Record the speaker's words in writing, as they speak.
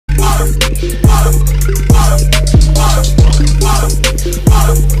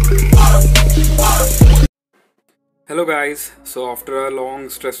Hello guys, so after a long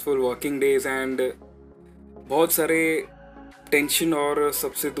stressful working days and बहुत सारे tension और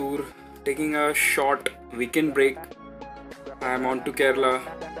सबसे दूर taking a short weekend break, I am on to Kerala.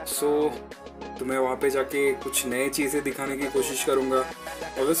 So तुम्हें वहाँ पे जाके कुछ नए चीज़ें दिखाने की कोशिश करूँगा.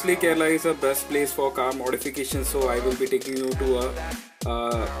 Obviously Kerala is a best place for car modification, so I will be taking you to a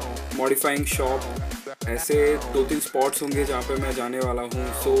modifying shop. ऐसे 2-3 spots होंगे जहाँ पे मैं जाने वाला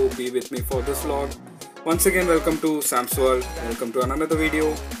हूँ. So be with me for this vlog. Once again, welcome to Sam's World. Welcome to another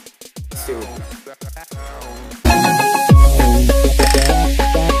video. Stay with me.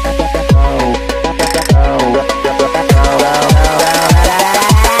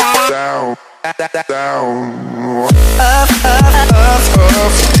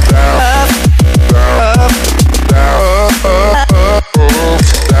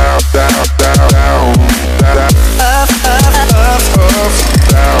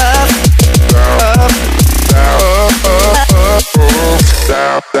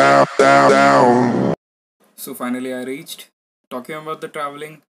 So finally I reached. Talking about the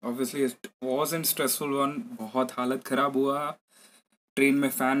traveling, obviously it wasn't stressful one. बहुत हालत ख़राब हुआ. Train में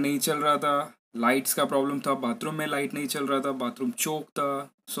fan नहीं चल रहा था. Lights का प्रॉब्लम था. बाथरूम में लाइट नहीं चल रहा था. बाथरूम चोक था.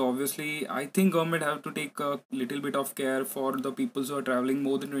 So obviously I think government have to take a little bit of care for the people who are traveling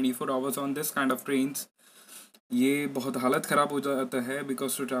more than 24 hours on this kind of trains. ये बहुत हालत ख़राब हो जाता है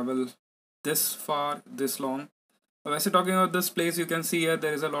because to travel this far, this long. वैसे talking about this place, you can see here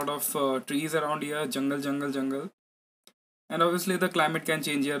there is a lot of trees around here, jungle, and obviously the climate can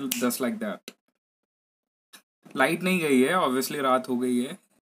change here just like that. Light नहीं गई है, obviously रात हो गई है.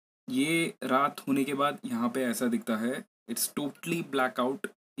 ये रात होने के बाद यहाँ पे ऐसा दिखता है. It's totally blackout.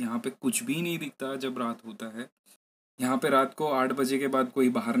 यहाँ पे कुछ भी नहीं दिखता जब रात होता है. यहाँ पे रात को 8 बजे के बाद कोई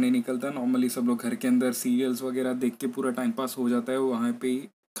बाहर नहीं निकलता. नॉर्मली सब लोग घर के अंदर सीरियल्स वगैरह देख के पूरा टाइम पास हो जाता है. वहाँ पे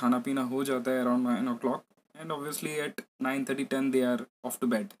खाना पीना हो जाता है around 9 o'clock. And obviously at 9:30-10 they are off to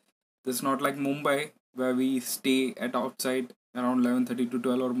bed. This is not like Mumbai where we stay at outside around 11:30 to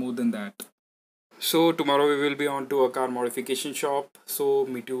 12 or more than that. So tomorrow we will be on to a car modification shop. So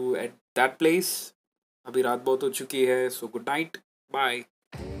meet you at that place. अभी रात बहुत हो चुकी है. So good night. Bye.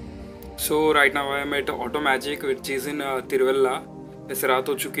 So right now I am at Auto Magic which is in Thiruvalla. ऐसे रात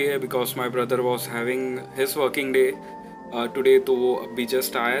हो चुकी है because my brother was having his working day. Today तो वो अभी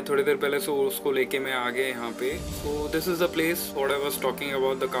जस्ट आया थोड़ी देर पहले. सो उसको लेके मैं आ गया यहाँ पे. So this is the place what I was talking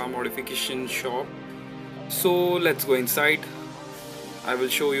about the car modification shop. So let's go inside. I will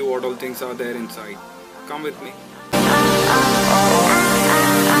show you what all things are there inside. Come with me.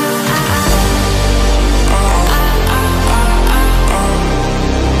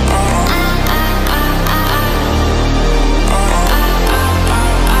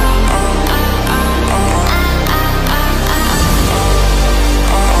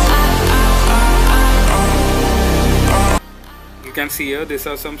 You can see here these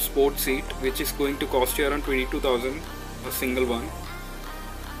are some sports seat which is going to cost you around 22,000 a single one.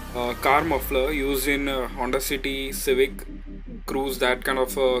 Car muffler used in Honda City, Civic, Cruise, that kind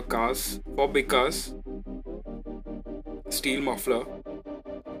of cars, for big cars. Steel muffler.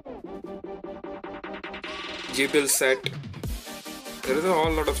 G-bill set. There is a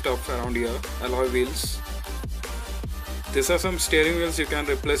whole lot of stuff around here. Alloy wheels. These are some steering wheels. You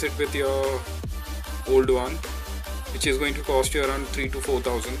can replace it with your old one, which is going to cost you around 3,000 to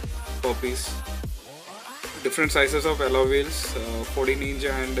 4,000 per piece. Different sizes of alloy wheels, 14 inch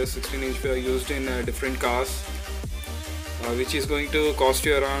and 16 inch are used in different cars, which is going to cost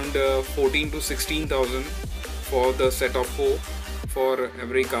you around 14,000 to 16,000 for the set of 4 for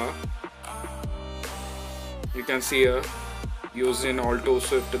every car. You can see here used in Alto,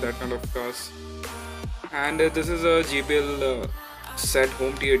 Swift, that kind of cars. And this is a G-bill set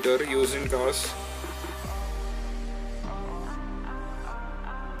home theater used in cars.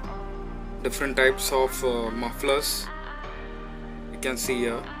 Different types of mufflers you can see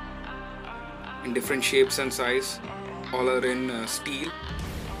here in different shapes and size. All are in steel.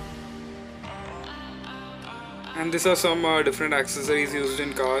 And these are some different accessories used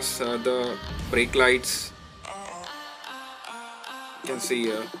in cars. The brake lights you can see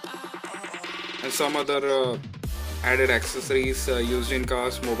here, and some other added accessories used in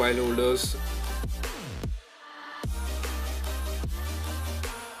cars. Mobile holders.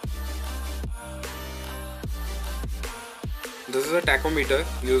 This is a tachometer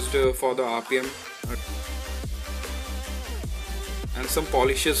used for the RPM, and some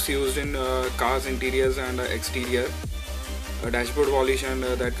polishes used in cars interiors and exterior, dashboard polish and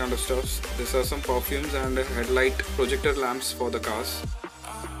that kind of stuff. These are some perfumes and headlight projector lamps for the cars.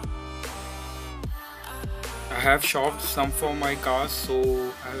 I have shopped some for my car,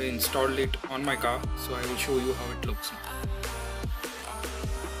 so I have installed it on my car, so I will show you how it looks now.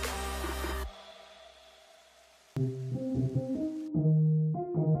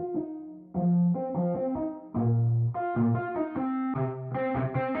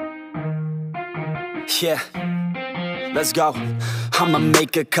 Yeah, let's go. I'ma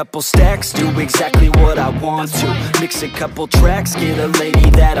make a couple stacks, do exactly what I want to. Mix a couple tracks, get a lady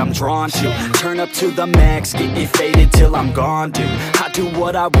that I'm drawn to. Turn up to the max, get it faded till I'm gone, dude. I do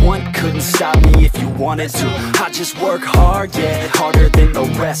what I want, couldn't stop me if you wanted to. I just work hard, yeah, harder than the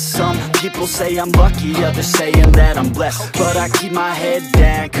rest. Some people say I'm lucky, others saying that I'm blessed. But I keep my head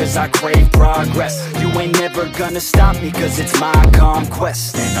down, cause I crave progress. You ain't never gonna stop me, cause it's my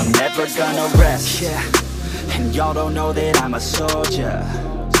conquest. And I'm never gonna rest, yeah. And y'all don't know that I'm a soldier.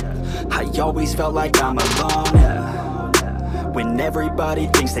 I always felt like I'm a loner when everybody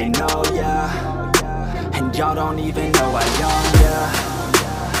thinks they know ya. And y'all don't even know I own ya.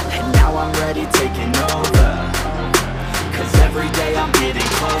 And now I'm ready taking over, cause every day I'm getting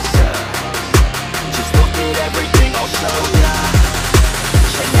closer. Just look at everything I'll show ya.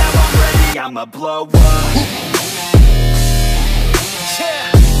 And now I'm ready, I'ma blow up. Yeah.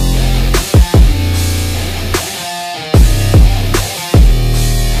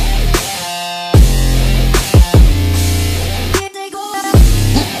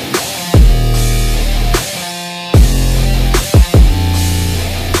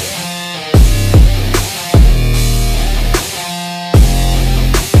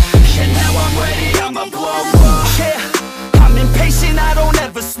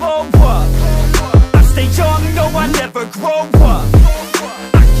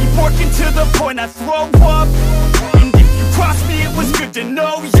 I throw up, and if you cross me, it was good to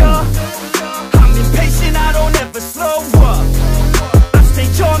know ya. I'm impatient, I don't ever slow up. I stay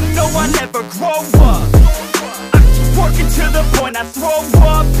young, no, I never grow up. I keep working to the point I throw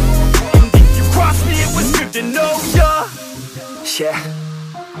up, and if you cross me, it was good to know ya. Yeah,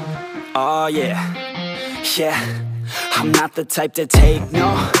 oh yeah, yeah. I'm not the type to take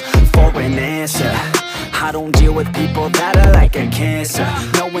no for an answer. I don't deal with people that are like a cancer.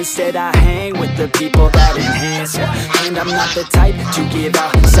 No, instead I hang with the people that enhance ya. And I'm not the type to give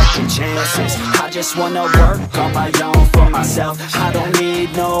out second chances. I just wanna work on my own for myself. I don't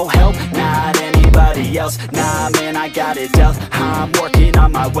need no help, not anybody else. Nah, man, I got it dealt. I'm working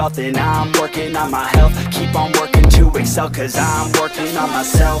on my wealth and I'm working on my health. Keep on working to excel, cause I'm working on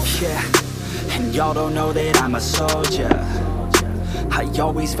myself. Yeah, and y'all don't know that I'm a soldier. I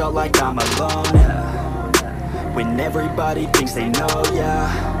always felt like I'm a loner when everybody thinks they know ya.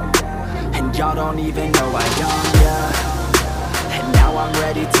 And y'all don't even know I own ya. And now I'm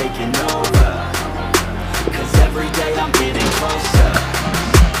ready taking over, cause every day I'm getting closer.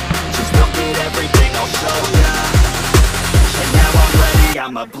 Just look at everything I'll show ya. And now I'm ready,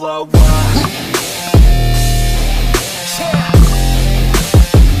 I'ma blow up. Yeah.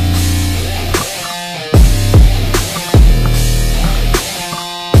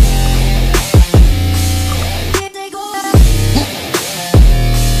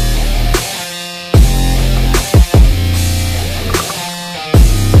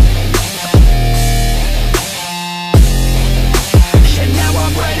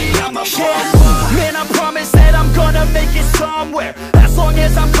 Man, I promise that I'm gonna make it somewhere. As long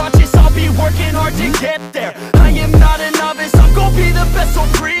as I'm conscious, I'll be working hard to get there. I am not a novice, I'm gonna be the best, so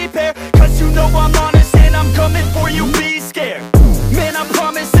prepare. Cause you know I'm honest and I'm coming for you, be scared. Man, I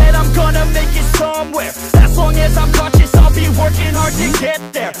promise that I'm gonna make it somewhere. As long as I'm conscious, I'll be working hard to get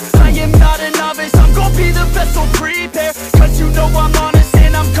there. I am not a novice, I'm gonna be the best, so prepare. Cause you know I'm honest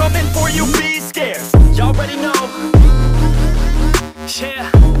and I'm coming for you, be scared. Y'all already know.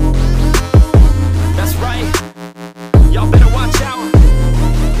 Yeah, that's right. Y'all better watch out.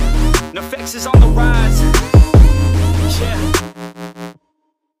 NFX is on the rise.